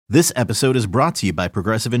This episode is brought to you by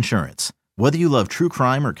Progressive Insurance. Whether you love true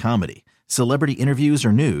crime or comedy, celebrity interviews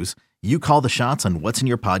or news, you call the shots on what's in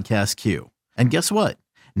your podcast queue. And guess what?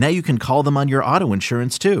 Now you can call them on your auto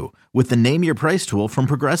insurance too with the Name Your Price tool from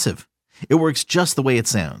Progressive. It works just the way it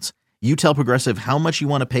sounds. You tell Progressive how much you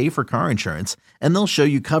want to pay for car insurance, and they'll show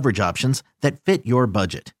you coverage options that fit your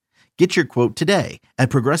budget. Get your quote today at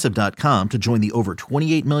Progressive.com to join the over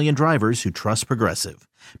 28 million drivers who trust Progressive.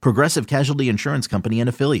 Progressive Casualty Insurance Company and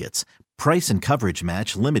Affiliates. Price and coverage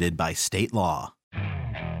match limited by state law.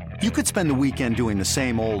 You could spend the weekend doing the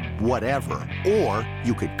same old whatever, or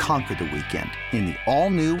you could conquer the weekend in the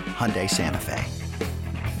all-new Hyundai Santa Fe.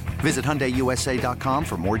 Visit HyundaiUSA.com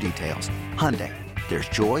for more details. Hyundai, there's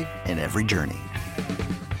joy in every journey.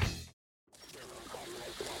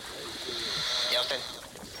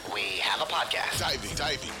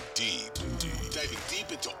 Diving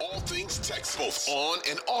deep into all things Texans, both on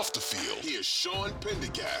and off the field. Here's Sean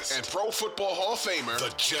Pendergast and Pro Football Hall of Famer,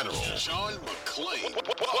 the General, John McClain.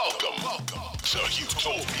 Welcome to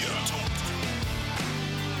Utopia.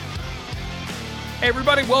 Hey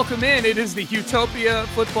everybody, welcome in. It is the Utopia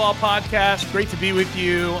Football Podcast. Great to be with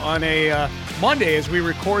you on a Monday as we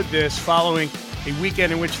record this following a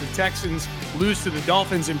weekend in which the Texans lose to the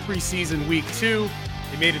Dolphins in preseason week 2.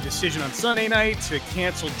 They made a decision on Sunday night to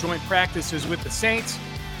cancel joint practices with the Saints.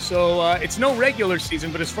 So it's no regular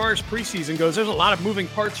season, but as far as preseason goes, there's a lot of moving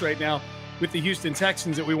parts right now with the Houston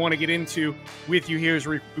Texans that we want to get into with you here as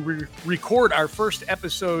we record our first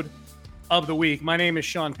episode of the week. My name is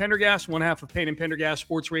Sean Pendergast, one half of Payne and Pendergast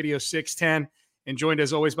Sports Radio 610, and joined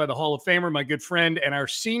as always by the Hall of Famer, my good friend and our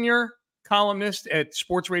senior columnist at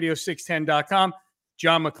sportsradio610.com,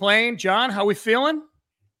 John McClain. John, how we feeling?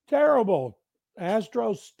 Terrible.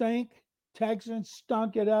 Astros stink. Texans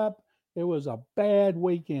stunk it up. It was a bad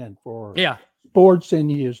weekend for sports in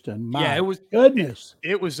Houston. My goodness.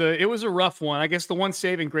 It was a rough one. I guess the one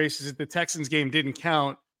saving grace is that the Texans game didn't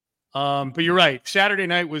count. But you're right. Saturday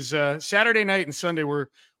night and Sunday were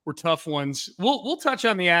tough ones. We'll touch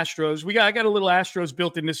on the Astros. I got a little Astros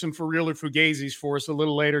built into some for real or fugazis for us a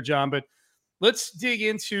little later, John. But let's dig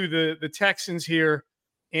into the Texans here,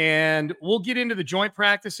 and we'll get into the joint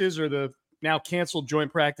practices or the now canceled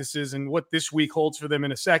joint practices and what this week holds for them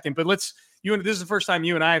in a second. But this is the first time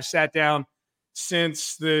you and I have sat down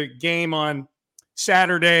since the game on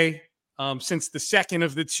Saturday, since the second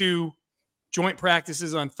of the two joint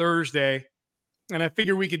practices on Thursday. And I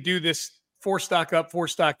figure we could do this 4 stock up, 4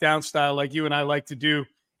 stock down style like you and I like to do.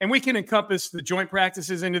 And we can encompass the joint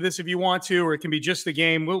practices into this if you want to, or it can be just the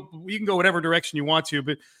game. You can go whatever direction you want to,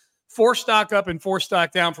 but 4 stock up and 4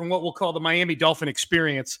 stock down from what we'll call the Miami Dolphin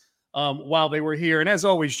experience while they were here. And as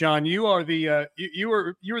always, John, you are the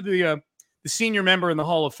senior member in the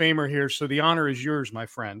Hall of Famer here, so the honor is yours, my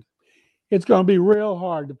friend. It's going to be real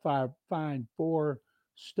hard to find 4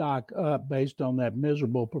 stock up based on that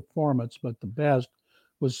miserable performance, but the best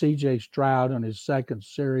was C.J. Stroud on his second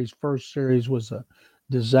series. First series was a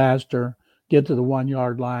disaster. Get to the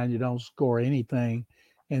 1-yard line, you don't score anything.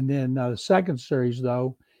 And then the second series,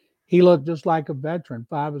 though, he looked just like a veteran,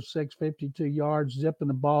 5 of 6, 52 yards, zipping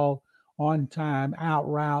the ball on time, out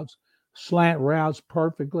routes, slant routes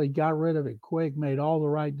perfectly, got rid of it quick, made all the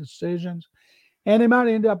right decisions. And he might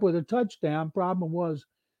end up with a touchdown. Problem was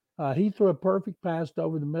he threw a perfect pass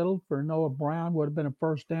over the middle for Noah Brown, would have been a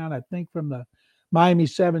first down, I think, from the Miami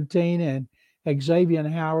 17. And Xavier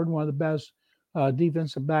Howard, one of the best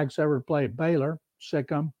defensive backs ever to play at Baylor,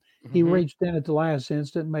 Sikkim, he reached in at the last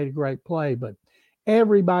instant and made a great play. But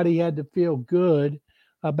everybody had to feel good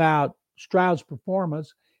about Stroud's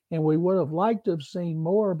performance, and we would have liked to have seen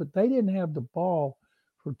more, but they didn't have the ball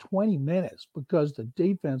for 20 minutes because the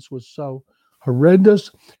defense was so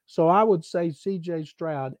horrendous. So I would say C.J.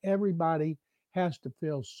 Stroud, everybody has to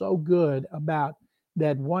feel so good about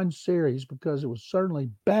that one series because it was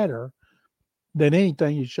certainly better than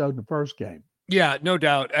anything he showed in the first game. Yeah, no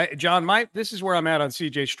doubt. John, this is where I'm at on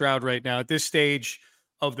C.J. Stroud right now at this stage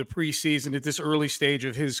of the preseason, at this early stage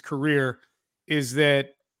of his career, is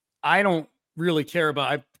that I don't really care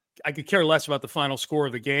about, I could care less about the final score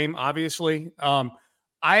of the game, obviously.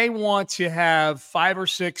 I want to have 5 or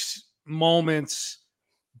 6 moments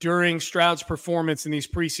during Stroud's performance in these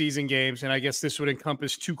preseason games, and I guess this would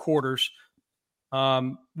encompass 2 quarters,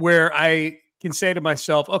 where I can say to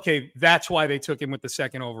myself, okay, that's why they took him with the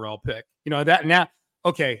 2nd overall pick.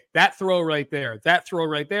 That throw right there.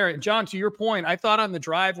 And John, to your point, I thought on the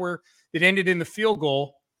drive where it ended in the field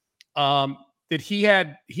goal, that he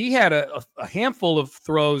had a handful of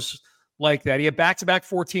throws like that. He had back-to-back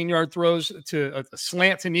 14-yard throws to a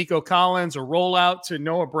slant to Nico Collins, a rollout to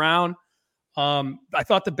Noah Brown. I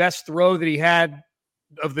thought the best throw that he had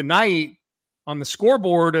of the night on the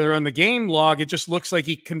scoreboard or on the game log, it just looks like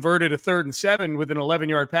he converted a 3rd and 7 with an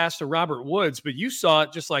 11-yard pass to Robert Woods. But you saw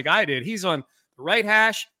it just like I did. He's on the right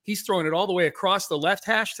hash. He's throwing it all the way across the left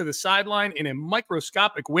hash to the sideline in a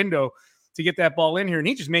microscopic window to get that ball in here. And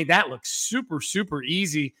he just made that look super, super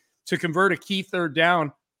easy to convert a key 3rd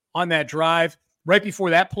down on that drive. Right before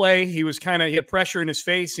that play, he had pressure in his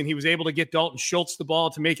face, and he was able to get Dalton Schultz the ball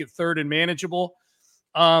to make it 3rd and manageable.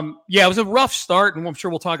 It was a rough start, and I'm sure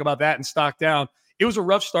we'll talk about that in Stock Down. It was a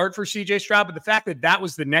rough start for C.J. Stroud, but the fact that that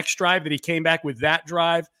was the next drive, that he came back with that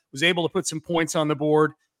drive, was able to put some points on the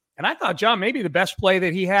board. And I thought, John, maybe the best play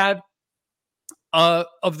that he had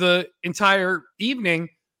of the entire evening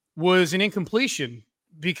was an incompletion,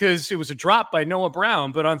 because it was a drop by Noah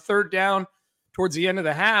Brown. But on 3rd down towards the end of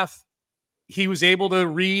the half, he was able to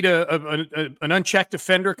read an unchecked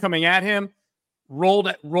defender coming at him,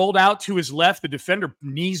 rolled out to his left. The defender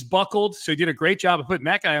knees buckled, so he did a great job of putting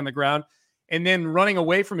that guy on the ground, and then running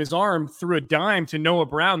away from his arm through a dime to Noah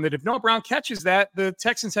Brown, that if Noah Brown catches that, the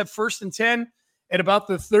Texans have 1st and 10 at about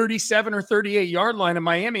the 37 or 38-yard line in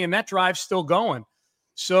Miami, and that drive's still going.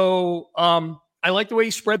 So I like the way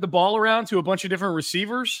he spread the ball around to a bunch of different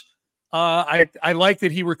receivers. I like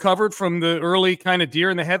that he recovered from the early kind of deer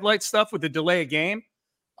in the headlight stuff with the delay of game.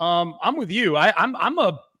 I'm with you.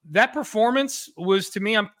 That performance was, to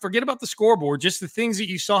me, forget about the scoreboard, just the things that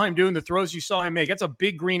you saw him do and the throws you saw him make. That's a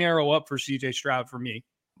big green arrow up for C.J. Stroud for me.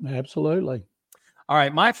 Absolutely. All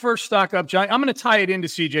right, my first stock up, John, I'm going to tie it into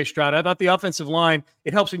C.J. Stroud. I thought the offensive line,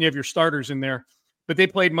 it helps when you have your starters in there, but they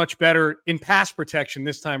played much better in pass protection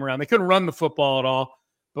this time around. They couldn't run the football at all,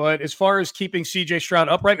 but as far as keeping C.J. Stroud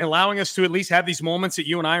upright and allowing us to at least have these moments that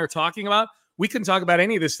you and I are talking about, we couldn't talk about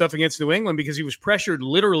any of this stuff against New England because he was pressured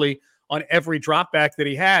literally on every drop back that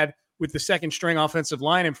he had with the second string offensive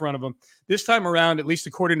line in front of him. This time around, at least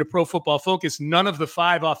according to Pro Football Focus, none of the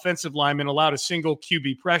 5 offensive linemen allowed a single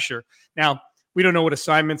QB pressure. Now, we don't know what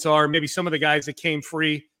assignments are. Maybe some of the guys that came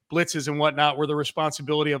free, blitzes and whatnot, were the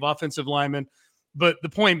responsibility of offensive linemen. But the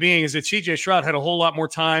point being is that C.J. Stroud had a whole lot more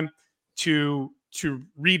time to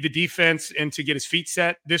read the defense and to get his feet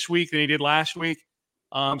set this week than he did last week.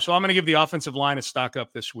 So I'm going to give the offensive line a stock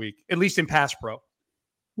up this week, at least in pass pro.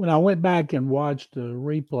 When I went back and watched the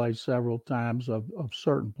replay several times of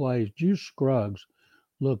certain plays, Juice Scruggs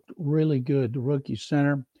looked really good, the rookie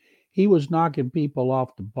center. He was knocking people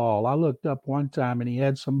off the ball. I looked up one time and he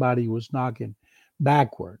had somebody who was knocking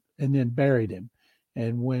backward and then buried him.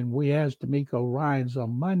 And when we asked D'Amico Ryans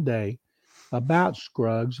on Monday about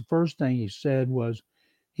Scruggs, the first thing he said was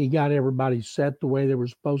he got everybody set the way they were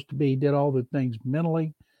supposed to be. He did all the things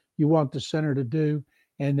mentally you want the center to do.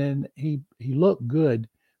 And then he looked good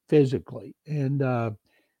physically. And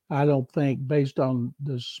I don't think, based on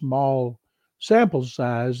the small sample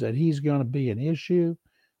size, that he's going to be an issue,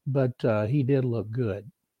 but he did look good.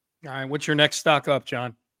 All right, what's your next stock up,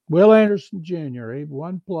 John? Will Anderson Jr.,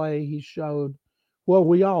 one play he showed, well,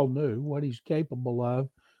 we all knew what he's capable of,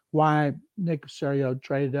 why Nick Caserio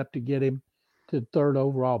traded up to get him to 3rd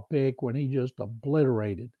overall pick when he just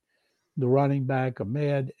obliterated the running back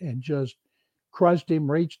Ahmed and just crushed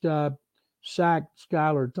him, reached up, sacked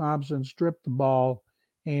Skylar Thompson, stripped the ball,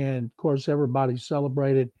 and of course everybody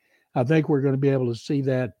celebrated. I think we're going to be able to see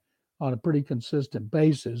that on a pretty consistent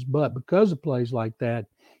basis, but because of plays like that,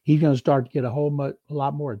 he's going to start to get a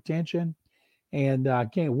lot more attention, and I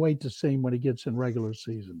can't wait to see him when he gets in regular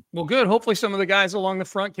season. Well, good. Hopefully some of the guys along the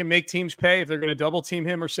front can make teams pay if they're going to double team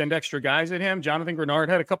him or send extra guys at him. Jonathan Grenard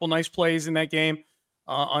had a couple nice plays in that game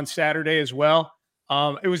on Saturday as well.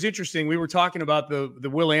 It was interesting. We were talking about the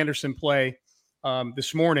Will Anderson play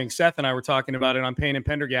this morning. Seth and I were talking about it on Payne and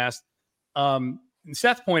Pendergast. And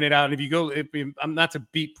Seth pointed out, and I'm not to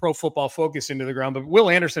beat Pro Football Focus into the ground, but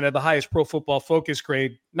Will Anderson had the highest Pro Football Focus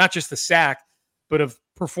grade, not just the sack, but of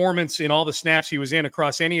performance in all the snaps he was in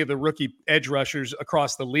across any of the rookie edge rushers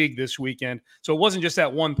across the league this weekend. So it wasn't just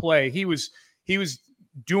that one play. He was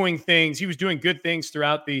doing things. He was doing good things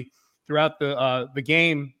throughout the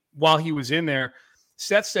game while he was in there.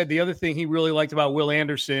 Seth said the other thing he really liked about Will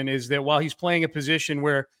Anderson is that while he's playing a position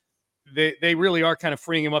where they really are kind of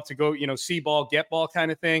freeing him up to go, see ball, get ball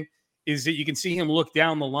kind of thing, is that you can see him look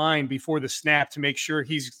down the line before the snap to make sure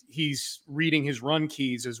he's reading his run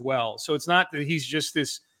keys as well. So it's not that he's just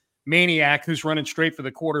this maniac who's running straight for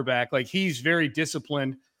the quarterback. Like, he's very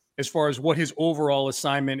disciplined as far as what his overall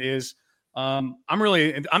assignment is. I'm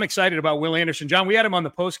excited about Will Anderson. John, we had him on the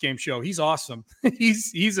post-game show. He's awesome. He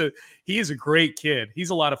is a great kid. He's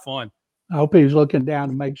a lot of fun. I hope he was looking down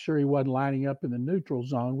to make sure he wasn't lining up in the neutral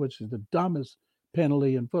zone, which is the dumbest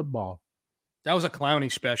penalty in football. That was a Clowney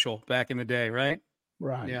special back in the day, right?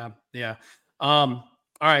 Right. Yeah.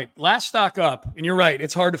 All right, last stock up, and you're right.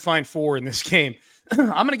 It's hard to find 4 in this game. I'm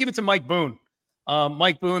going to give it to Mike Boone.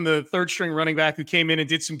 Mike Boone, the third-string running back who came in and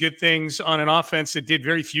did some good things on an offense that did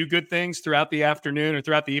very few good things throughout the afternoon or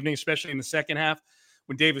throughout the evening, especially in the second half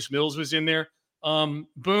when Davis Mills was in there.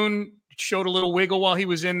 Boone showed a little wiggle while he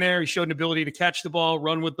was in there. He showed an ability to catch the ball,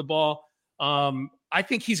 run with the ball. I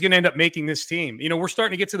think he's going to end up making this team. We're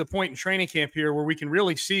starting to get to the point in training camp here where we can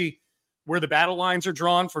really see where the battle lines are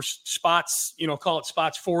drawn for spots, call it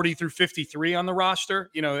spots 40 through 53 on the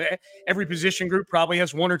roster. Every position group probably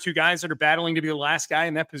has 1 or 2 guys that are battling to be the last guy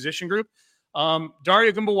in that position group.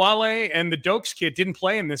 Dario Gumbawale and the Dokes kid didn't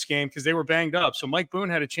play in this game because they were banged up. So Mike Boone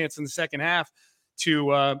had a chance in the second half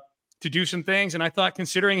to do some things. And I thought,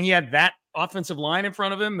 considering he had that offensive line in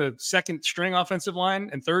front of him, the second string offensive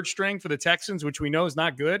line and third string for the Texans, which we know is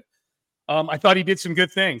not good, I thought he did some good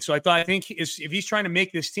things. So I think if he's trying to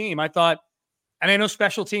make this team, and I know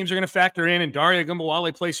special teams are going to factor in, and Dario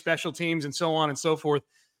Gumbawale plays special teams and so on and so forth.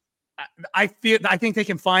 I think they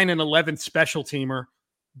can find an 11th special teamer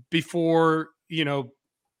before,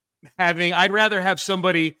 I'd rather have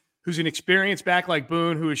somebody who's an experienced back like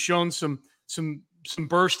Boone, who has shown some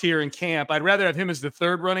burst here in camp. I'd rather have him as the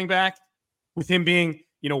third running back, with him being,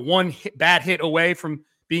 one bad hit away from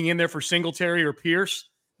being in there for Singletary or Pierce,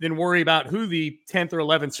 than worry about who the 10th or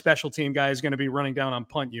 11th special team guy is going to be running down on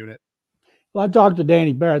punt unit. Well, I talked to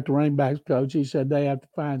Danny Barrett, the running backs coach. He said they have to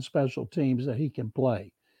find special teams that he can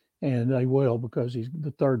play, and they will, because he's the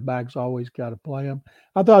third back's always got to play him.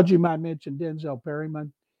 I thought you might mention Denzel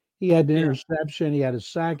Perryman. He had the interception. He had a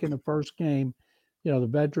sack in the first game. The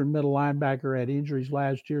veteran middle linebacker had injuries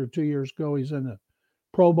last year, 2 years ago. He's in the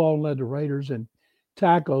Pro Bowl and led the Raiders in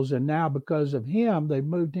tackles, and now because of him, they've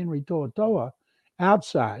moved Henry To'oTo'o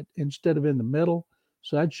outside instead of in the middle.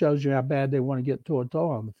 So that shows you how bad they want to get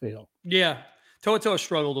To'oTo'o on the field. Yeah. To'oTo'o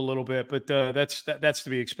struggled a little bit, but that's to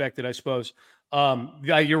be expected, I suppose.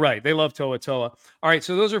 You're right. They love To'oTo'o. All right.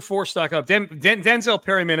 So those are 4 stock up. Denzel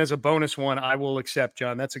Perryman as a bonus one, I will accept,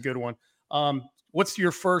 John. That's a good one. What's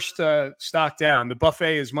your first stock down? The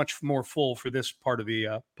buffet is much more full for this part of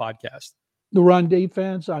the podcast. The run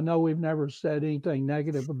defense. I know we've never said anything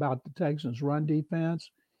negative about the Texans' run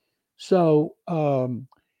defense. So now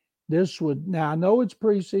I know it's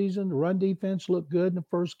preseason. The run defense looked good in the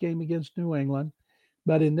first game against New England,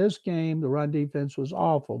 but in this game, the run defense was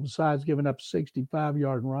awful. Besides giving up a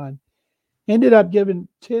 65-yard run, ended up giving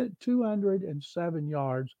 207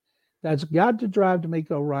 yards. That's got to drive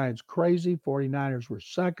D'Amico Ryans crazy. 49ers were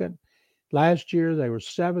second. Last year, they were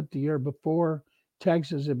 7th. The year before,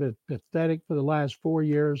 Texas have been pathetic for the last 4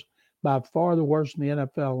 years, by far the worst in the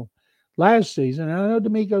NFL last season. And I know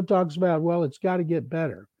D'Amico talks about, well, it's got to get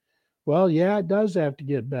better. Well, yeah, it does have to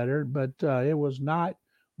get better, but it was not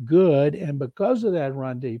good. And because of that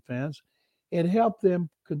run defense, it helped them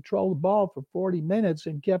control the ball for 40 minutes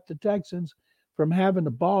and kept the Texans from having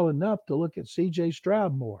the ball enough to look at C.J.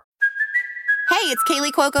 Stroud more. Hey, it's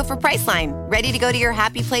Kaylee Cuoco for Priceline. Ready to go to your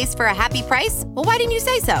happy place for a happy price? Well, why didn't you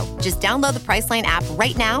say so? Just download the Priceline app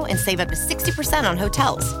right now and save up to 60% on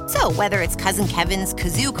hotels. So whether it's Cousin Kevin's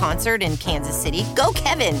Kazoo Concert in Kansas City, go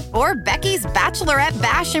Kevin, or Becky's Bachelorette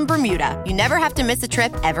Bash in Bermuda, you never have to miss a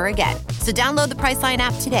trip ever again. So download the Priceline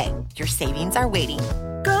app today. Your savings are waiting.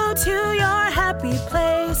 Go to your happy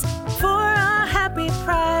place for a happy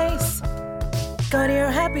price. Go to your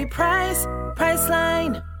happy price,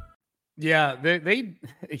 Priceline. Yeah,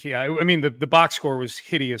 I mean, the box score was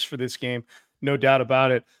hideous for this game, no doubt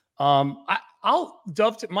about it. I'll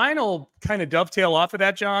mine will kind of dovetail off of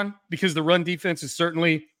that, John, because the run defense is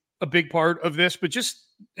certainly a big part of this. But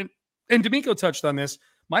and D'Amico touched on this.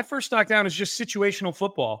 My first stock down is just situational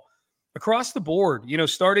football across the board.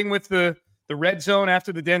 Starting with the red zone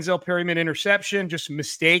after the Denzel Perryman interception, just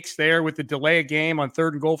mistakes there with the delay of game on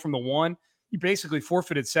 3rd and goal from the 1. You basically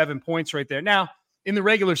forfeited 7 points right there. Now, in the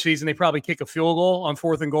regular season, they probably kick a field goal on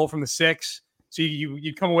 4th and goal from the 6. So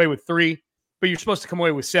you'd come away with 3, but you're supposed to come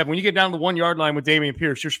away with 7. When you get down to the 1-yard line with Dameon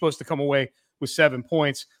Pierce, you're supposed to come away with 7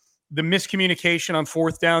 points. The miscommunication on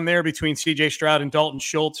 4th down there between C.J. Stroud and Dalton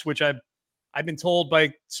Schultz, which I've been told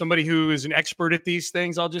by somebody who is an expert at these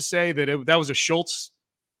things, I'll just say that that was a Schultz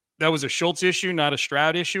issue, not a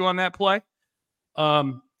Stroud issue on that play.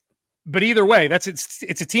 But either way,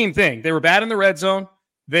 it's a team thing. They were bad in the red zone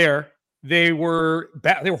there. They were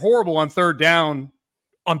horrible on 3rd down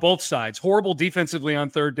on both sides. Horrible defensively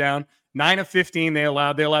on 3rd down. 9 of 15 they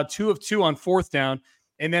allowed. They allowed 2 of 2 on 4th down.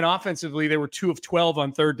 And then offensively, they were 2 of 12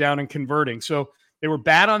 on 3rd down and converting. So they were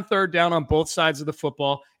bad on 3rd down on both sides of the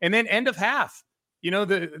football. And then end of half,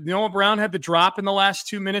 Noah Brown had the drop in the last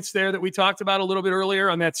 2 minutes there that we talked about a little bit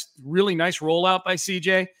earlier on that really nice rollout by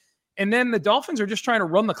CJ. And then the Dolphins are just trying to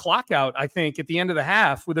run the clock out, I think, at the end of the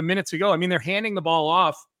half with a minute to go. I mean, they're handing the ball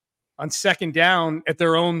off on second down at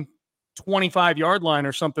their own 25-yard line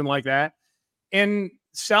or something like that. And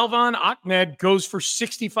Salvon Ahmed goes for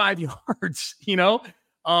 65 yards,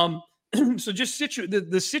 So just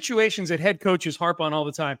the situations that head coaches harp on all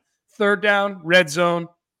the time. Third down, red zone,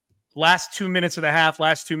 last 2 minutes of the half,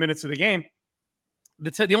 last 2 minutes of the game.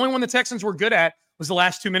 The only one the Texans were good at was the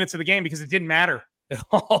last 2 minutes of the game because it didn't matter at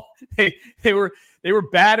all. They were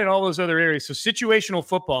bad in all those other areas. So situational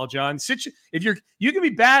football, John. If you can be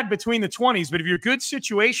bad between the 20s, but if you're good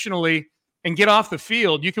situationally and get off the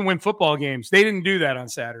field, you can win football games. They didn't do that on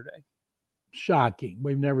Saturday. Shocking.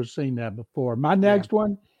 We've never seen that before. My next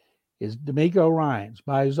one is DeMeco Ryans.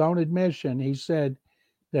 By his own admission, he said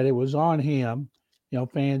that it was on him.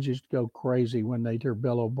 Fans used to go crazy when they hear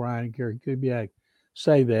Bill O'Brien and Gary Kubiak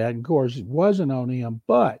say that. And of course, it wasn't on him.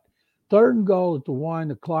 But 3rd and goal at the 1,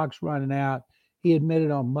 the clock's running out. He admitted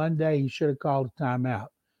on Monday he should have called a timeout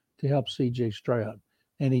to help C.J. Stroud,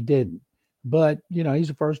 and he didn't. But, he's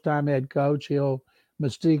a first-time head coach.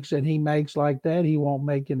 Mistakes that he makes like that, he won't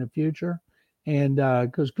make in the future. And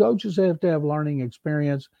because coaches have to have learning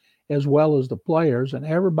experience as well as the players, and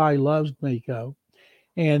everybody loves Miko.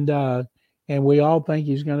 And we all think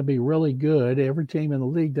he's going to be really good. Every team in the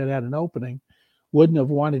league that had an opening wouldn't have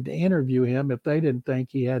wanted to interview him if they didn't think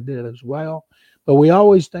he had it as well. But we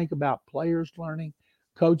always think about players learning.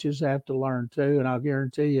 Coaches have to learn too. And I'll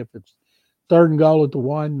guarantee you, if it's 3rd and goal at the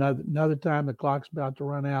 1, another time the clock's about to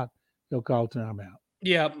run out, he'll call timeout.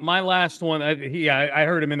 Yeah, my last one. I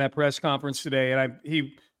heard him in that press conference today, and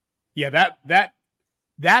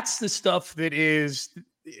that's the stuff that is.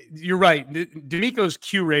 You're right. DeMeco's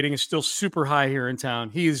Q rating is still super high here in town.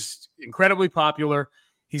 He is incredibly popular.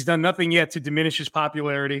 He's done nothing yet to diminish his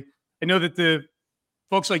popularity. I know that the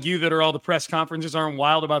folks like you that are all the press conferences aren't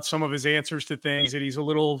wild about some of his answers to things, that he's a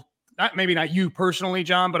little, maybe not you personally,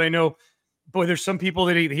 John, but I know, there's some people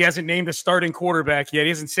that he hasn't named a starting quarterback yet. He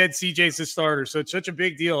hasn't said CJ's the starter. So it's such a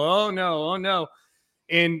big deal. Oh no.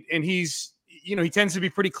 And he's, he tends to be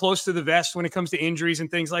pretty close to the vest when it comes to injuries and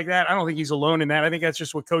things like that. I don't think he's alone in that. I think that's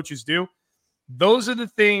just what coaches do. Those are the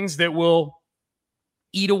things that will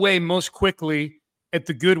eat away most quickly at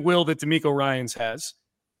the goodwill that DeMeco Ryans has.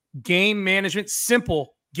 Game management,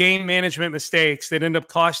 simple game management mistakes that end up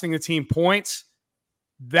costing the team points.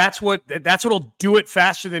 That's what'll do it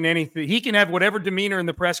faster than anything. He can have whatever demeanor in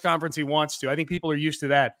the press conference he wants to. I think people are used to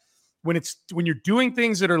that. When you're doing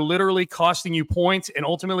things that are literally costing you points and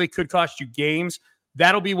ultimately could cost you games,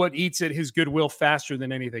 that'll be what eats at his goodwill faster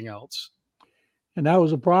than anything else. And that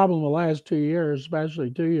was a problem the last 2 years,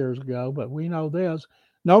 especially 2 years ago. But we know this: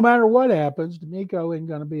 no matter what happens, DeMeco isn't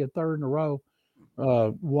going to be a third in a row,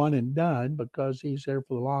 one and done, because he's there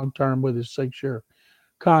for the long term with his 6-year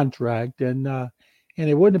contract. And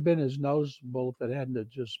it wouldn't have been as noticeable if it hadn't have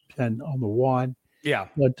just been on the 1. Yeah.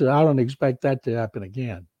 But I don't expect that to happen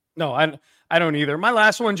again. No, I don't either. My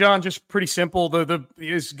last one, John, just pretty simple. The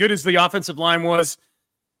as good as the offensive line was,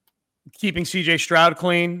 keeping C.J. Stroud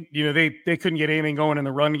clean, they couldn't get anything going in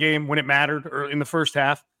the run game when it mattered, or in the first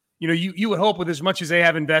half. You would hope, with as much as they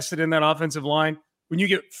have invested in that offensive line, when you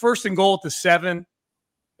get 1st and goal at the 7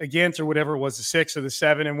 against, or whatever it was, the 6 or the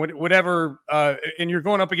 7, and whatever, and you're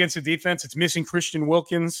going up against a defense, it's missing Christian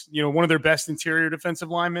Wilkins, one of their best interior defensive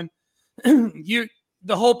linemen. The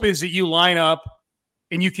hope is that you line up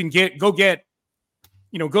and you can go get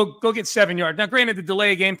 7 yards. Now, granted, the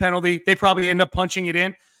delay of game penalty, they probably end up punching it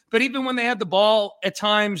in. But even when they had the ball at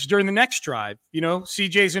times during the next drive,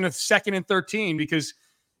 CJ's in a 2nd and 13 because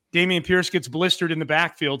Dameon Pierce gets blistered in the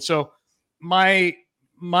backfield. So my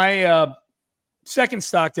second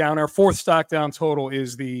stock down, our 4th stock down total,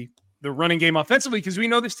 is the running game offensively, because we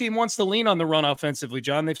know this team wants to lean on the run offensively,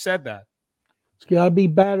 John. They've said that. It's got to be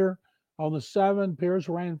better. On the 7, Pierce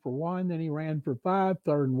ran for 1, then he ran for 5,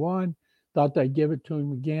 3rd and 1. Thought they'd give it to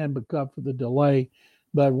him again, but cut for the delay.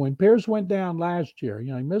 But when Pierce went down last year,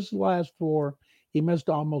 he missed the last 4. He missed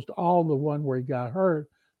almost all the one where he got hurt.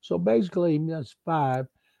 So basically he missed 5.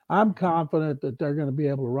 I'm confident that they're going to be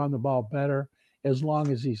able to run the ball better as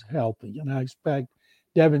long as he's healthy. And I expect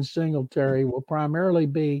Devin Singletary will primarily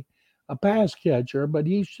be a pass catcher, but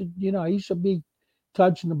he should be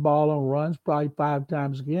touching the ball on runs probably 5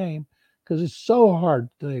 times a game, because it's so hard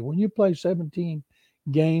today. When you play 17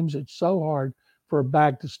 games, it's so hard for a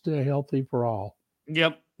back to stay healthy for all.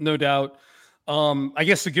 Yep, no doubt. I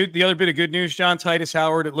guess the other bit of good news, John, Titus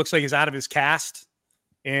Howard, it looks like he's out of his cast.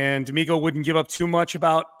 And DeMeco wouldn't give up too much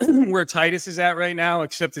about where Titus is at right now,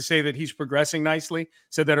 except to say that he's progressing nicely.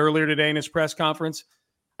 Said that earlier today in his press conference.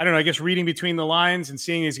 I don't know, I guess reading between the lines and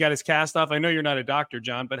seeing he's got his cast off. I know you're not a doctor,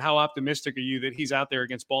 John, but how optimistic are you that he's out there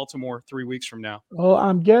against Baltimore 3 weeks from now? Well,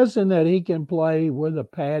 I'm guessing that he can play with a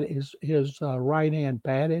pad, his right hand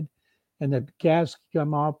padded, and the cast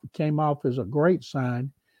came off is a great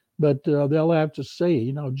sign. But they'll have to see.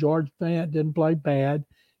 You know, George Fant didn't play bad.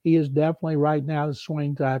 He is definitely right now the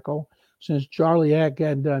swing tackle. Since Charlie Heck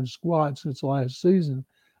hadn't done squat since last season,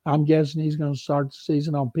 I'm guessing he's going to start the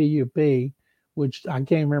season on PUP, which I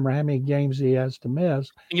can't remember how many games he has to miss.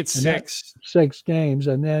 I think it's 6. 6 games,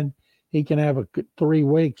 and then he can have 3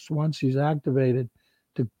 weeks once he's activated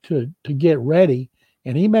to get ready.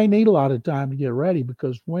 And he may need a lot of time to get ready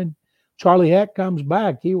because when Charlie Heck comes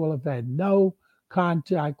back, he will have had no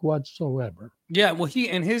contact whatsoever. Yeah, well, the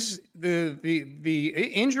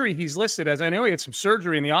injury he's listed as, I know he had some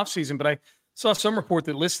surgery in the offseason, but I saw some report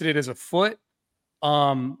that listed it as a foot.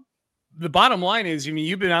 The bottom line is, I mean,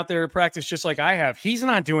 you've been out there at practice just like I have. He's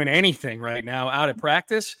not doing anything right now out at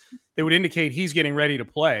practice that would indicate he's getting ready to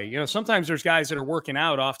play. You know, sometimes there's guys that are working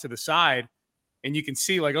out off to the side and you can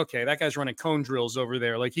see like, okay, that guy's running cone drills over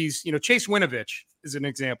there. Like he's, you know, Chase Winovich is an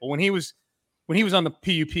example. When he was on the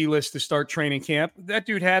PUP list to start training camp, that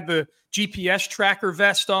dude had the GPS tracker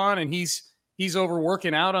vest on and he's over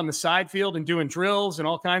working out on the side field and doing drills and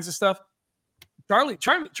all kinds of stuff. Charlie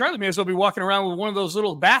may as well be walking around with one of those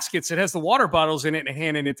little baskets that has the water bottles in it and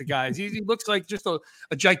handing it to guys. He looks like just a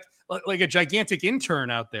gigantic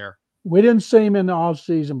intern out there. We didn't see him in the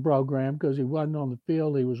off-season program because he wasn't on the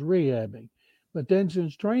field. He was rehabbing. But then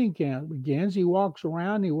since training camp begins, he walks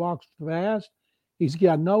around. He walks fast. He's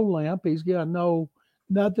got no limp. He's got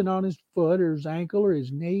nothing on his foot or his ankle or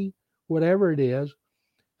his knee, whatever it is.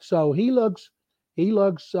 So he looks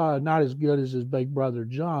not as good as his big brother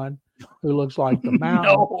John, who looks like the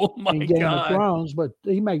mountain in Game of Thrones, but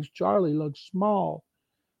he makes Charlie look small.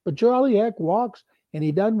 But Charlie Heck walks, and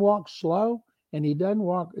he doesn't walk slow, and he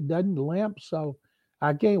doesn't limp. So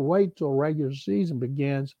I can't wait till regular season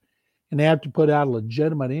begins, and they have to put out a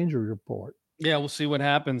legitimate injury report. Yeah, we'll see what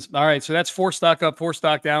happens. All right, so that's 4 stock up, 4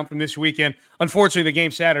 stock down from this weekend. Unfortunately, the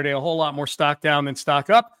game Saturday, a whole lot more stock down than stock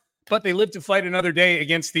up, but they live to fight another day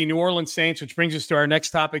against the New Orleans Saints, which brings us to our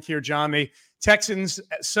next topic here, John. The Texans,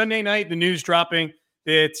 Sunday night, the news dropping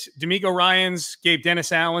that D'Amico Ryans gave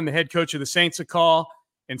Dennis Allen, the head coach of the Saints, a call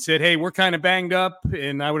and said, hey, we're kind of banged up.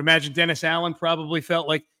 And I would imagine Dennis Allen probably felt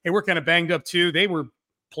like, hey, we're kind of banged up too. They were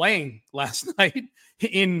playing last night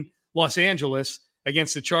in Los Angeles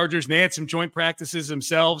against the Chargers, and they had some joint practices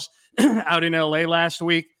themselves out in LA last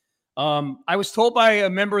week. I was told by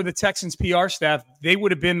a member of the Texans PR staff they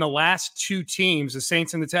would have been the last 2 teams, the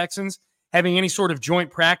Saints and the Texans, having any sort of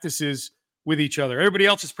joint practices with each other. Everybody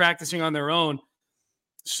else is practicing on their own.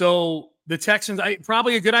 So the Texans,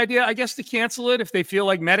 probably a good idea, I guess, to cancel it if they feel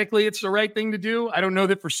like medically it's the right thing to do. I don't know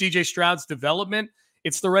that for CJ Stroud's development,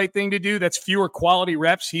 it's the right thing to do. That's fewer quality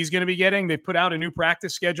reps he's going to be getting. They put out a new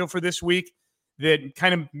practice schedule for this week that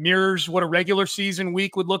kind of mirrors what a regular season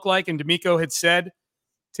week would look like. And D'Amico had said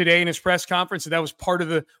today in his press conference that was part of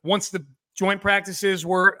the, once the joint practices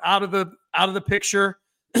were out of the picture,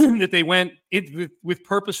 that they went with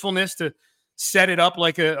purposefulness to set it up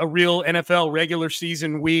like a real NFL regular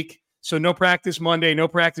season week. So no practice Monday, no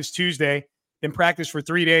practice Tuesday, then practice for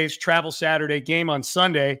 3 days, travel Saturday, game on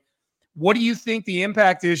Sunday. What do you think the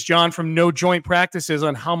impact is, John, from no joint practices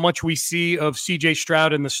on how much we see of CJ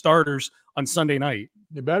Stroud and the starters on Sunday night?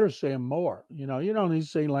 You better see him more. You know, you don't need to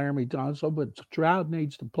see Laramie Tunsil, but Stroud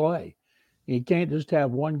needs to play. You can't just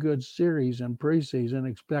have one good series in preseason and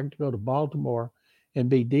expect to go to Baltimore and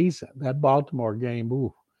be decent. That Baltimore game,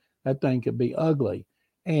 ooh, that thing could be ugly.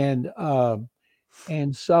 And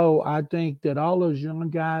so I think that all those young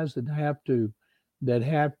guys that have to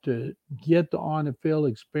get the on the field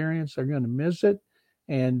experience are going to miss it.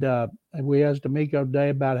 And we asked D'Amico today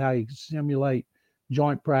about how he can simulate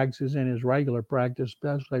joint practices in his regular practice,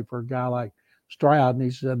 especially for a guy like Stroud. And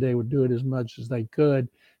he said they would do it as much as they could.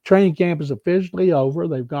 Training camp is officially over.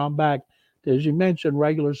 They've gone back to, as you mentioned,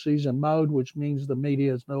 regular season mode, which means the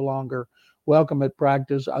media is no longer welcome at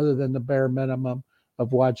practice other than the bare minimum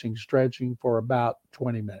of watching stretching for about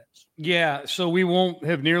 20 minutes. Yeah, so we won't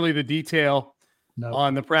have nearly the detail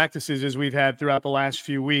on the practices as we've had throughout the last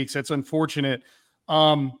few weeks. That's unfortunate.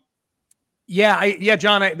 John,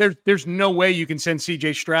 there's no way you can send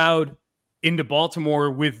CJ Stroud into Baltimore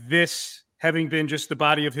with this having been just the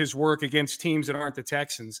body of his work against teams that aren't the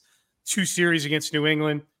Texans. 2 series against New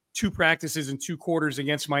England, 2 practices and 2 quarters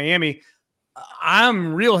against Miami.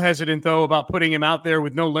 I'm real hesitant, though, about putting him out there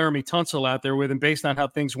with no Laramie Tunsil out there with him based on how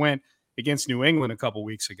things went against New England a couple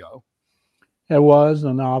weeks ago. It was,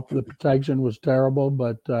 and the protection was terrible,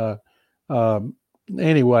 but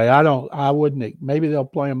Anyway, I wouldn't. Maybe they'll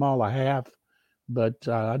play them all a half, but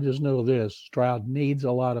I just know this: Stroud needs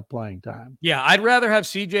a lot of playing time. Yeah, I'd rather have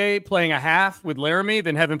CJ playing a half with Laramie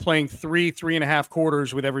than have him playing 3.5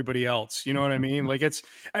 quarters with everybody else. You know what I mean?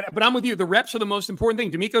 But I'm with you. The reps are the most important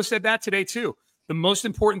thing. D'Amico said that today too. The most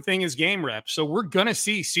important thing is game reps. So we're going to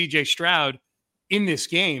see CJ Stroud in this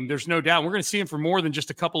game. There's no doubt. We're going to see him for more than just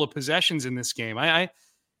a couple of possessions in this game. The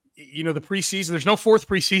preseason, there's no fourth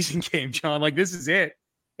preseason game, John. This is it.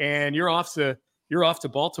 And you're off to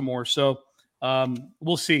Baltimore. So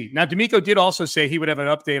we'll see. Now, D'Amico did also say he would have an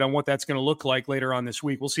update on what that's going to look like later on this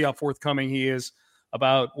week. We'll see how forthcoming he is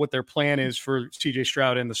about what their plan is for CJ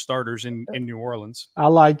Stroud and the starters in New Orleans. I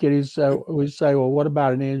like it. We say, well, what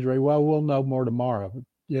about an injury? Well, we'll know more tomorrow.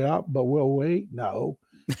 Yeah, but will we? No.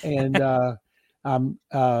 And I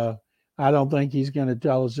don't think he's going to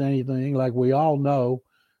tell us anything. Like we all know,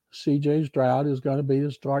 CJ Stroud is going to be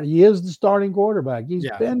the starter. He is the starting quarterback. He's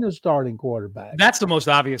been the starting quarterback. That's the most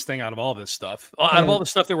obvious thing out of all this stuff. Out of all the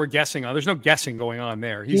stuff that we're guessing on, there's no guessing going on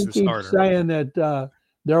there. He's the starter. He keeps saying that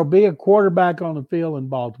there'll be a quarterback on the field in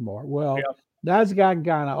Baltimore. Well, that's gotten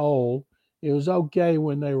kind of old. It was okay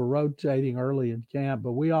when they were rotating early in camp,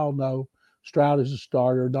 but we all know Stroud is a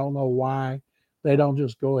starter. Don't know why they don't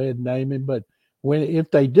just go ahead and name him. But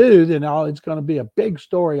if they do, then it's going to be a big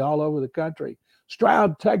story all over the country.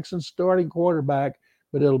 Stroud, Texans starting quarterback,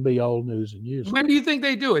 but it'll be old news and news. When do you think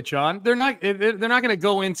they do it, John? They're not going to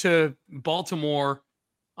go into Baltimore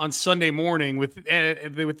on Sunday morning with the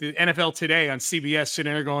NFL Today on CBS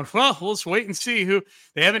sitting there going, well, let's wait and see who.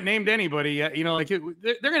 They haven't named anybody yet.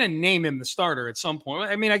 They're going to name him the starter at some point.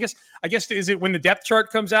 I mean, I guess is it when the depth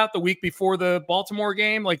chart comes out the week before the Baltimore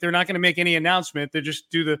game? They're not going to make any announcement. They just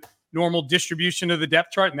do the normal distribution of the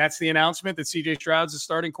depth chart, and that's the announcement that CJ Stroud's the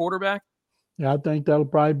starting quarterback. Yeah, I think that'll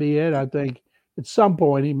probably be it. I think at some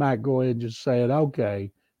point he might go ahead and just say it.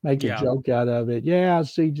 Okay, make a joke out of it. Yeah,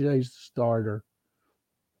 CJ's the starter.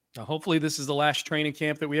 Hopefully this is the last training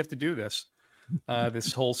camp that we have to do this.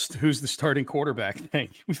 This whole who's the starting quarterback thing.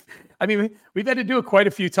 We've had to do it quite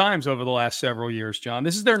a few times over the last several years, John.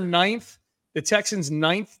 This is the Texans'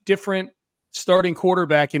 ninth different starting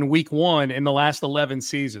quarterback in week one in the last 11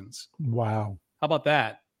 seasons. Wow. How about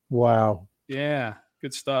that? Wow. Yeah.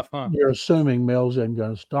 Good stuff, huh? You're assuming Mills isn't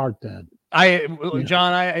going to start then.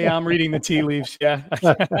 John, I'm reading the tea leaves. Yeah.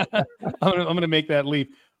 I'm going to make that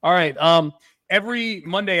leap. All right. Every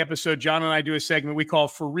Monday episode, John and I do a segment we call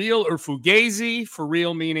For Real or Fugazi. For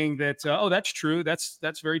real meaning that, that's true. That's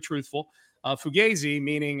very truthful. Fugazi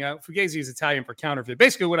meaning, Fugazi is Italian for counterfeit.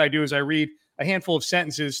 Basically what I do is I read a handful of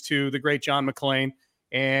sentences to the great John McClain.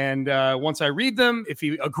 And once I read them, if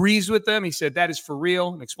he agrees with them, he said, that is for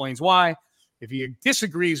real, and explains why. If he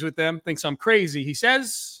disagrees with them, thinks I'm crazy, he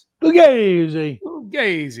says, Fugazi.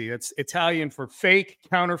 Fugazi. That's Italian for fake,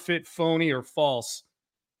 counterfeit, phony, or false.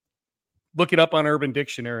 Look it up on Urban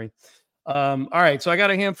Dictionary. All right, so I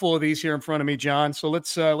got a handful of these here in front of me, John. So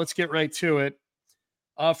let's get right to it.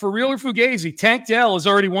 For real or Fugazi, Tank Dell is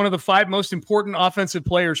already one of the 5 most important offensive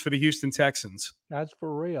players for the Houston Texans. That's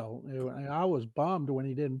for real. I was bummed when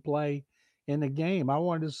he didn't play in the game. I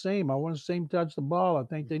wanted to see him. I want to see him touch the ball. I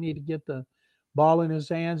think they need to get the ball in his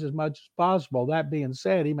hands as much as possible. That being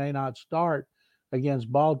said, he may not start against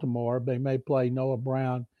Baltimore. They may play Noah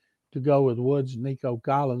Brown to go with Woods and Nico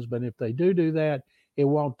Collins. But if they do that, it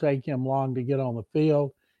won't take him long to get on the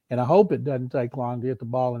field. And I hope it doesn't take long to get the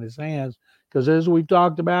ball in his hands because as we've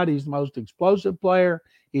talked about, he's the most explosive player.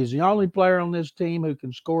 He's the only player on this team who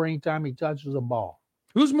can score anytime he touches a ball.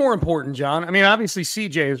 Who's more important, John? I mean, obviously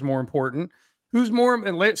CJ is more important. Who's more?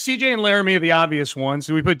 CJ and Laramie are the obvious ones.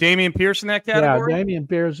 Do we put Dameon Pierce in that category? Yeah, Dameon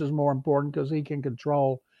Pierce is more important because he can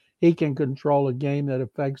control a game that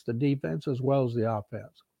affects the defense as well as the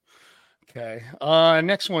offense. Okay.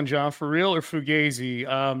 Next one, John. For real or Fugazi?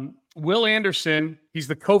 Will Anderson, he's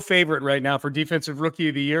the co-favorite right now for Defensive Rookie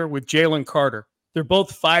of the Year with Jalen Carter. They're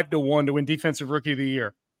both 5-1 to win Defensive Rookie of the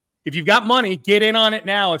Year. If you've got money, get in on it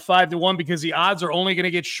now at 5-1 because the odds are only going to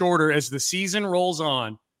get shorter as the season rolls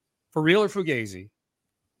on. For real or Fugazi?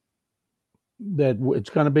 That it's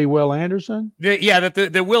going to be Will Anderson?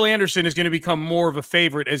 That Will Anderson is going to become more of a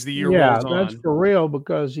favorite as the year rolls on. Yeah, that's for real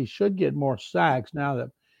because he should get more sacks. Now,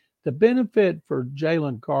 the benefit for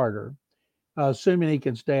Jalen Carter, assuming he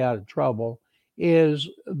can stay out of trouble, is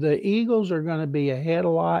the Eagles are going to be ahead a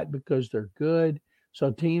lot because they're good.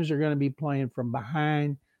 So teams are going to be playing from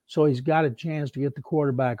behind. So he's got a chance to get the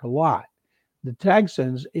quarterback a lot. The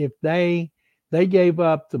Texans, if they gave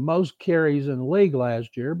up the most carries in the league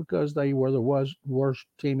last year because they were the worst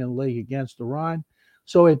team in the league against the run.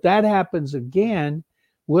 So if that happens again,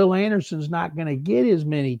 Will Anderson's not going to get as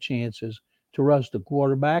many chances to rush the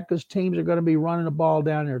quarterback because teams are going to be running the ball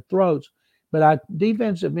down their throats. But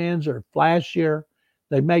defensive ends are flashier.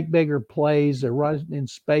 They make bigger plays. They're running in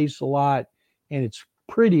space a lot, and it's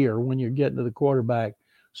prettier when you're getting to the quarterback.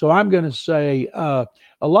 So I'm going to say a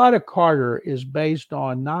lot of Carter is based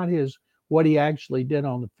on not what he actually did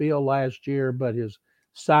on the field last year, but his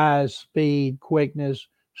size, speed, quickness,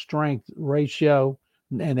 strength ratio.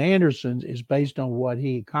 And Anderson's is based on what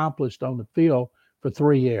he accomplished on the field for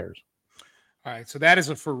 3 years. All right, so that is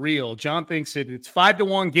a for real. John thinks it's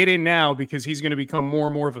 5-1. Get in now because he's going to become more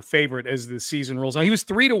and more of a favorite as the season rolls on. He was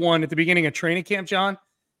 3-1 at the beginning of training camp, John,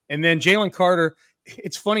 and then Jalen Carter.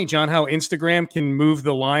 It's funny, John, how Instagram can move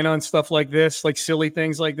the line on stuff like this, like silly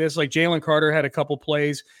things like this. Like Jalen Carter had a couple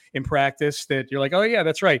plays in practice that you're like, oh yeah,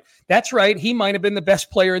 that's right. That's right. He might have been the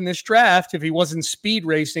best player in this draft if he wasn't speed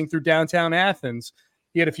racing through downtown Athens.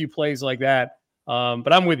 He had a few plays like that.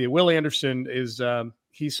 But I'm with you. Will Anderson is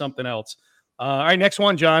he's something else. All right, next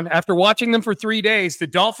one, John. After watching them for 3 days, the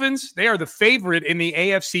Dolphins, they are the favorite in the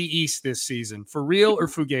AFC East this season. For real or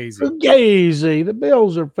Fugazi? Fugazi. The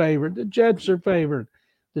Bills are favored. The Jets are favored.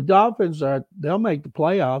 The Dolphins they'll make the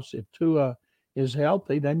playoffs if Tua is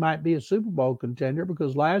healthy. They might be a Super Bowl contender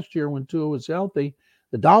because last year when Tua was healthy,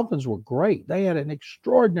 the Dolphins were great. They had an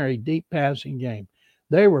extraordinary deep passing game.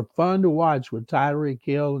 They were fun to watch with Tyreek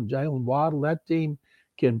Hill and Jalen Waddle. That team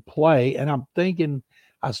can play. And I'm thinking,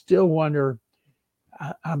 I still wonder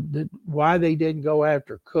why they didn't go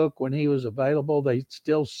after Cook when he was available. They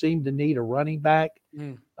still seem to need a running back.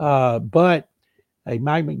 But hey,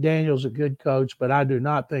 Mike McDaniel's a good coach, but I do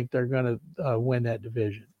not think they're going to win that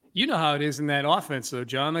division. You know how it is in that offense, though,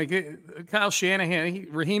 John. Like Kyle Shanahan,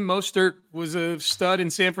 Raheem Mostert was a stud in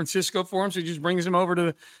San Francisco for him, so he just brings him over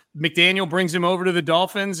to McDaniel, brings him over to the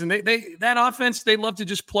Dolphins, and that offense, they love to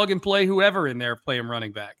just plug and play whoever in there, play him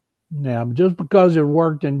running back. Now, just because it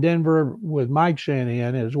worked in Denver with Mike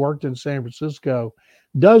Shanahan, it has worked in San Francisco,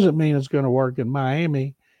 doesn't mean it's going to work in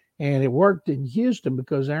Miami. And it worked in Houston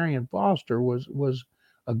because Arian Foster was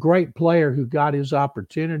a great player who got his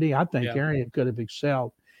opportunity. I think Arian could have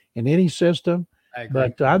excelled in any system,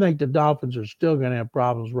 but I think the Dolphins are still going to have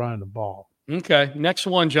problems running the ball. Okay, next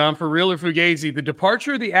one, John, for real or Fugazi. The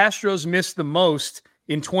departure the Astros missed the most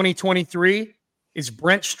in 2023 is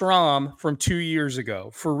Brent Strom from 2 years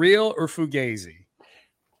ago. For real or Fugazi?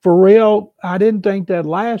 For real, I didn't think that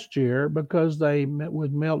last year because they met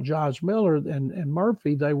with Josh Miller and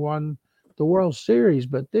Murphy. They won the World Series.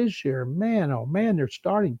 But this year, man, oh man, their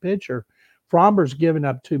starting pitcher, Fromber's given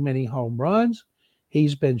up too many home runs.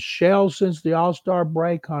 He's been shelled since the All-Star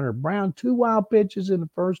break. Hunter Brown, 2 wild pitches in the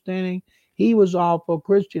first inning. He was awful.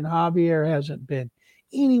 Christian Javier hasn't been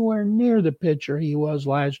anywhere near the pitcher he was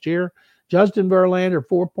last year. Justin Verlander,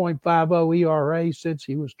 4.50 ERA since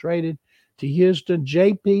he was traded to Houston.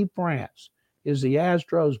 J.P. France is the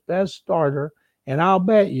Astros' best starter, and I'll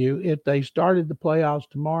bet you if they started the playoffs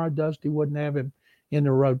tomorrow, Dusty wouldn't have him in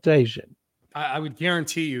the rotation. I would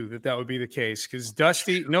guarantee you that would be the case because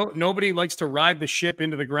Dusty, nobody likes to ride the ship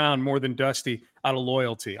into the ground more than Dusty out of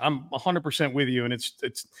loyalty. I'm 100% with you, and it's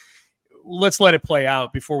let's let it play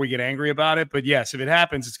out before we get angry about it. But yes, if it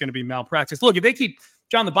happens, it's going to be malpractice. Look, if they keep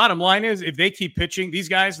John, the bottom line is if they keep pitching, these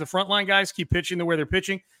guys, the frontline guys, keep pitching the way they're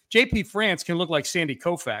pitching, JP France can look like Sandy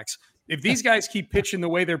Koufax. If these guys keep pitching the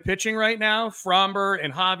way they're pitching right now, Fromber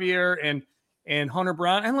and Javier and Hunter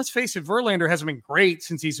Brown, and let's face it, Verlander hasn't been great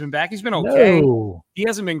since he's been back. He's been okay. No. He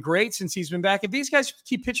hasn't been great since he's been back. If these guys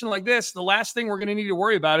keep pitching like this, the last thing we're going to need to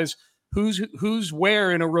worry about is who's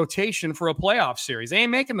where in a rotation for a playoff series. They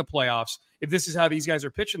ain't making the playoffs if this is how these guys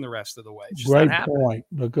are pitching the rest of the way. Great point,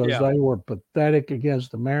 because they were pathetic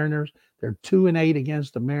against the Mariners. They're 2-8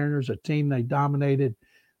 against the Mariners, a team they dominated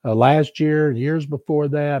last year and years before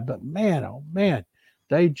that. But man, oh man,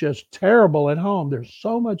 they just terrible at home. They're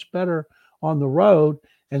so much better on the road.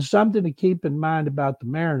 And something to keep in mind about the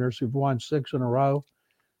Mariners, who've won 6 in a row,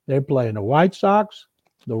 they're playing the White Sox,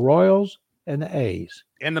 the Royals, and the A's.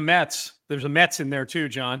 And the Mets. There's a Mets in there too,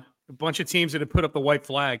 John. A bunch of teams that have put up the white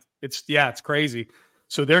flag. It's crazy.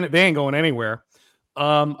 So they ain't going anywhere.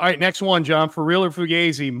 All right, next one, John. For real or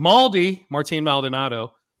Fugazi? Martin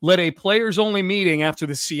Maldonado, led a players-only meeting after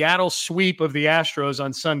the Seattle sweep of the Astros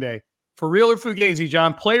on Sunday. For real or Fugazi,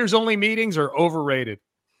 John? Players-only meetings are overrated.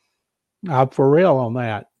 For real on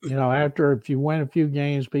that. If you win a few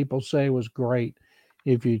games, people say it was great.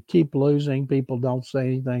 If you keep losing, people don't say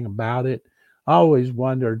anything about it. I always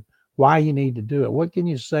wondered why you need to do it. What can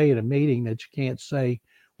you say at a meeting that you can't say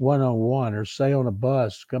one-on-one or say on a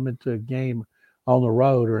bus, coming to a game on the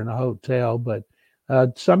road or in a hotel? But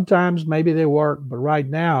sometimes maybe they work. But right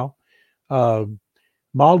now,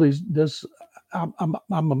 Maldi's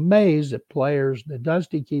I'm amazed at players that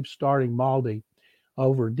Dusty keeps starting Maldi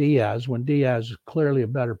over Diaz when Diaz is clearly a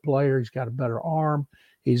better player. He's got a better arm.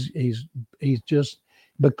 He's just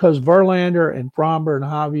because Verlander and Fromber and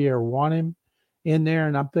Javier want him in there.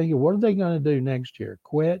 And I'm thinking, what are they going to do next year?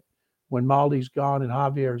 Quit when Maldi's gone and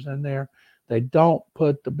Javier's in there? They don't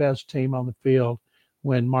put the best team on the field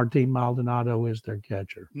when Martin Maldonado is their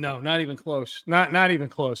catcher. No, not even close. Not even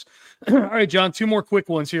close. All right, John, two more quick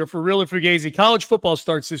ones here. For real or Fugazi, college football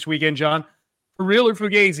starts this weekend, John. For real or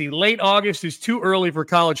Fugazi, late August is too early for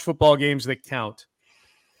college football games that count.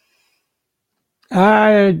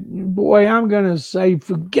 I'm going to say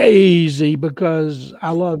Fugazi because I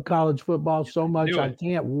love college football so much. I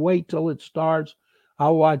can't wait till it starts.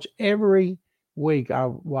 I'll watch every week. I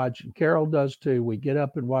watch, Carol does too. We get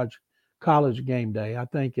up and watch College Game Day. I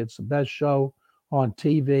think it's the best show on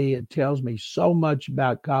TV. It tells me so much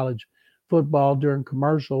about college football. During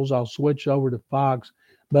commercials, I'll switch over to Fox,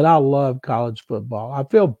 but I love college football. I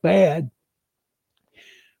feel bad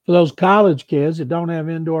for those college kids that don't have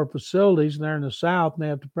indoor facilities and they're in the South and they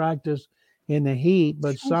have to practice in the heat,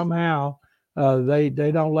 but somehow they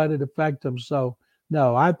don't let it affect them. So,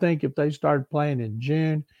 no, I think if they started playing in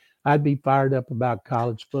June, I'd be fired up about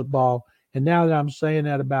college football. And now that I'm saying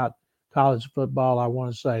that about college football, I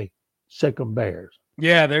want to say sick 'em Bears.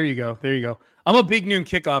 Yeah, there you go. There you go. I'm a big noon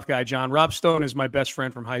kickoff guy, John. Rob Stone is my best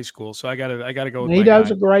friend from high school, so I gotta go with He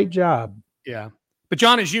does a great job. Yeah. But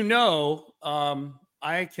John, as you know,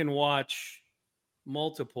 I can watch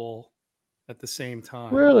multiple at the same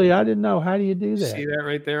time. Really? I didn't know. How do you do that? See that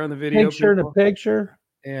right there on the video? Picture to picture?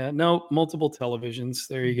 Yeah, no, multiple televisions.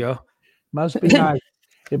 There you go. Must be nice.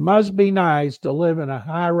 It must be nice to live in a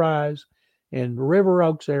high-rise in River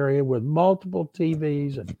Oaks area with multiple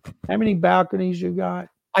TVs. And how many balconies you got?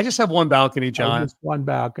 I just have one balcony, John. Just one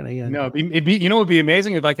balcony. And no, it'd be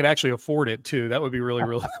amazing if I could actually afford it too. That would be really,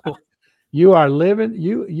 really cool. You are living,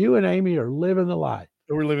 you and Amy are living the life.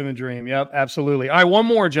 We're living the dream. Yep, absolutely. All right, one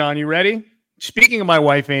more, John. You ready? Speaking of my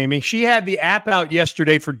wife, Amy, she had the app out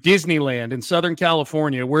yesterday for Disneyland in Southern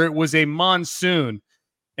California where it was a monsoon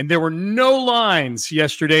and there were no lines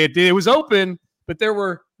yesterday. It was open, but there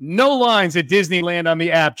were no lines at Disneyland on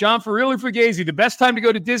the app. John, for real or Fugazi, the best time to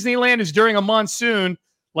go to Disneyland is during a monsoon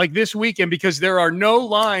like this weekend because there are no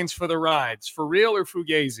lines for the rides. For real or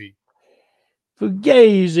Fugazi?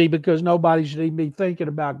 Fugazi, because nobody should even be thinking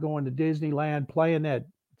about going to Disneyland, playing that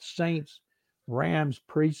Saints-Rams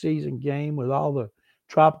preseason game with all the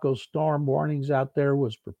tropical storm warnings out there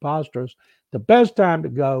was preposterous. The best time to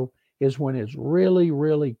go is when it's really,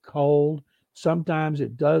 really cold. Sometimes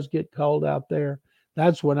it does get cold out there.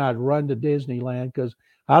 That's when I'd run to Disneyland because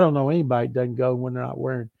I don't know anybody that doesn't go when they're not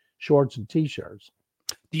wearing shorts and T-shirts.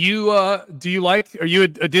 Are you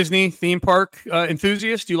a Disney theme park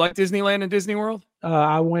enthusiast? Do you like Disneyland and Disney World?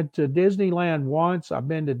 I went to Disneyland once. I've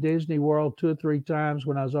been to Disney World 2 or 3 times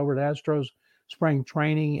when I was over at Astros spring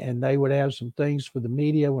training, and they would have some things for the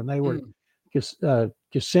media when they were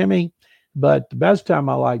Kissimmee. But the best time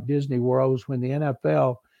I liked Disney World was when the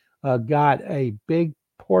NFL got a big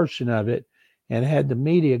portion of it and had the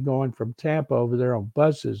media going from Tampa over there on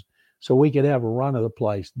buses so we could have a run of the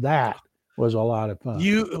place. That was a lot of fun.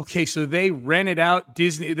 So they rented out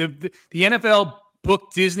Disney. The NFL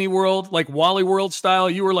booked Disney World like Wally World style.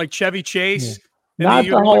 You were like Chevy Chase. Yeah.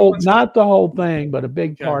 Not the whole thing, but a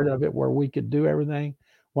big part of it where we could do everything.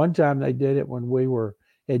 One time they did it when we were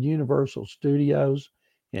at Universal Studios,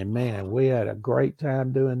 and man, we had a great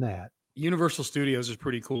time doing that. Universal Studios is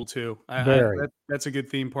pretty cool too. That's a good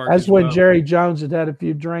theme park. That's when Jerry Jones had a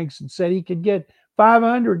few drinks and said he could get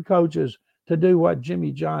 500 coaches to do what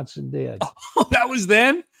Jimmy Johnson did. Oh, that was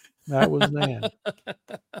then? That was then.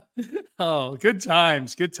 Oh, good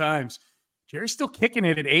times. Good times. Jerry's still kicking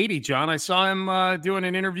it at 80, John. I saw him doing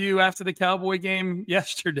an interview after the Cowboy game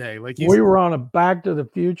yesterday. We were on a Back to the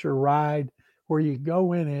Future ride where you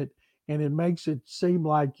go in it and it makes it seem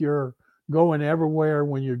like you're going everywhere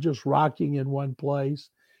when you're just rocking in one place.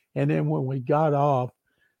 And then when we got off,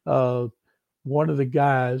 one of the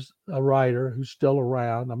guys, a writer who's still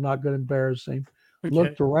around, I'm not going to embarrass him,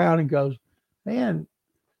 looked around and goes, "Man,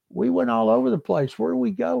 we went all over the place. Where do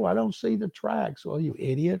we go? I don't see the tracks." "Well, you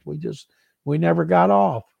idiot. We never got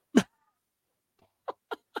off."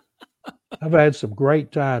 I've had some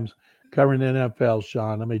great times covering the NFL,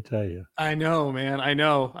 Sean, let me tell you. I know, man. I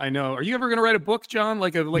know. Are you ever going to write a book, John?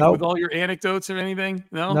 Nope. With all your anecdotes or anything?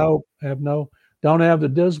 No? Don't have the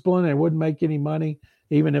discipline. It wouldn't make any money.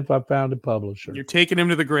 Even if I found a publisher. You're taking him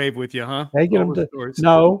to the grave with you, huh?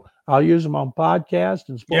 No, I'll use them on podcast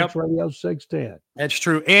and Sports Radio 610. That's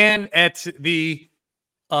true. And at the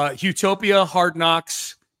Utopia Hard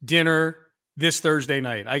Knocks dinner this Thursday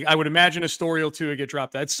night. I would imagine a story or two will get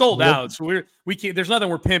dropped. It's sold out, so we can't. There's nothing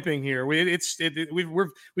we're pimping here.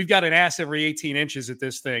 We've got an ass every 18 inches at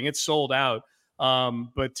this thing. It's sold out.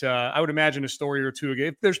 But I would imagine a story or two.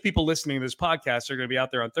 If there's people listening to this podcast, they're going to be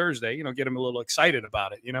out there on Thursday. Get them a little excited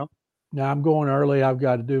about it. Now I'm going early. I've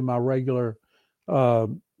got to do my regular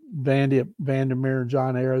Vandermeer and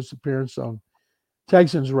John Harris appearance on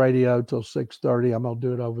Texans radio till 6:30. I'm going to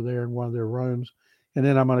do it over there in one of their rooms. And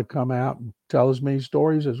then I'm going to come out and tell as many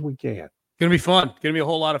stories as we can. Going to be fun. Going to be a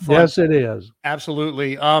whole lot of fun. Yes, it is.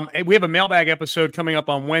 Absolutely. We have a mailbag episode coming up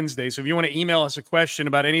on Wednesday. So if you want to email us a question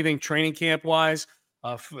about anything training camp wise,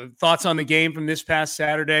 thoughts on the game from this past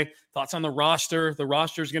Saturday, thoughts on the roster. The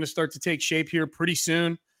roster is going to start to take shape here pretty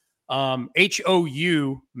soon.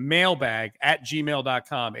 HOU mailbag at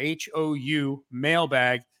gmail.com. HOU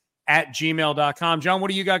mailbag at gmail.com. John, what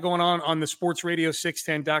do you got going on the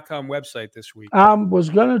sportsradio610.com website this week? I was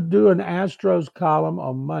going to do an Astros column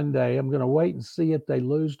on Monday. I'm going to wait and see if they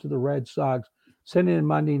lose to the Red Sox. Send it in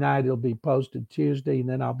Monday night. It'll be posted Tuesday, and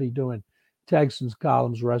then I'll be doing Texans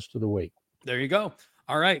columns rest of the week. There you go.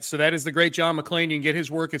 All right. So that is the great John McClain. You can get his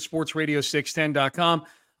work at sportsradio610.com.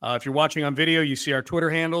 If you're watching on video, you see our Twitter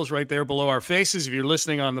handles right there below our faces. If you're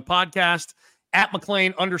listening on the podcast, at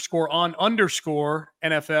McClain _on_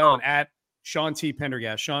 NFL and at Sean T.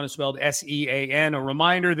 Pendergast. Sean is spelled S-E-A-N. A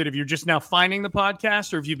reminder that if you're just now finding the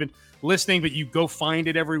podcast or if you've been listening but you go find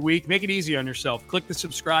it every week, make it easy on yourself. Click the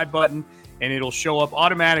subscribe button and it'll show up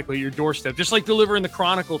automatically at your doorstep, just like delivering the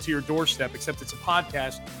Chronicle to your doorstep, except it's a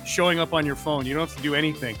podcast showing up on your phone. You don't have to do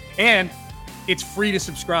anything. And it's free to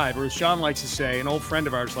subscribe, or as Sean likes to say, an old friend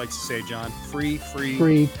of ours likes to say, John, free.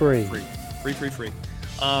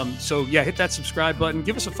 So yeah, hit that subscribe button.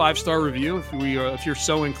 Give us a 5-star review if you're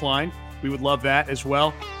so inclined. We would love that as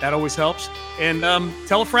well. That always helps. And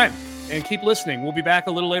tell a friend and keep listening. We'll be back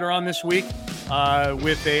a little later on this week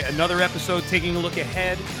with another episode taking a look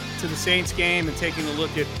ahead to the Saints game and taking a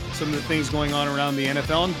look at some of the things going on around the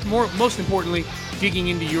NFL. And most importantly, digging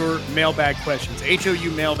into your mailbag questions.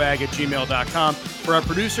 HOU mailbag at gmail.com. For our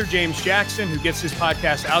producer, James Jackson, who gets his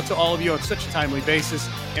podcast out to all of you on such a timely basis,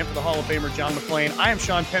 and for the Hall of Famer, John McClain, I am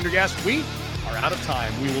Sean Pendergast. We are out of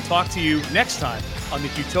time. We will talk to you next time on the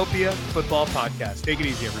Utopia Football Podcast. Take it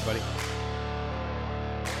easy, everybody.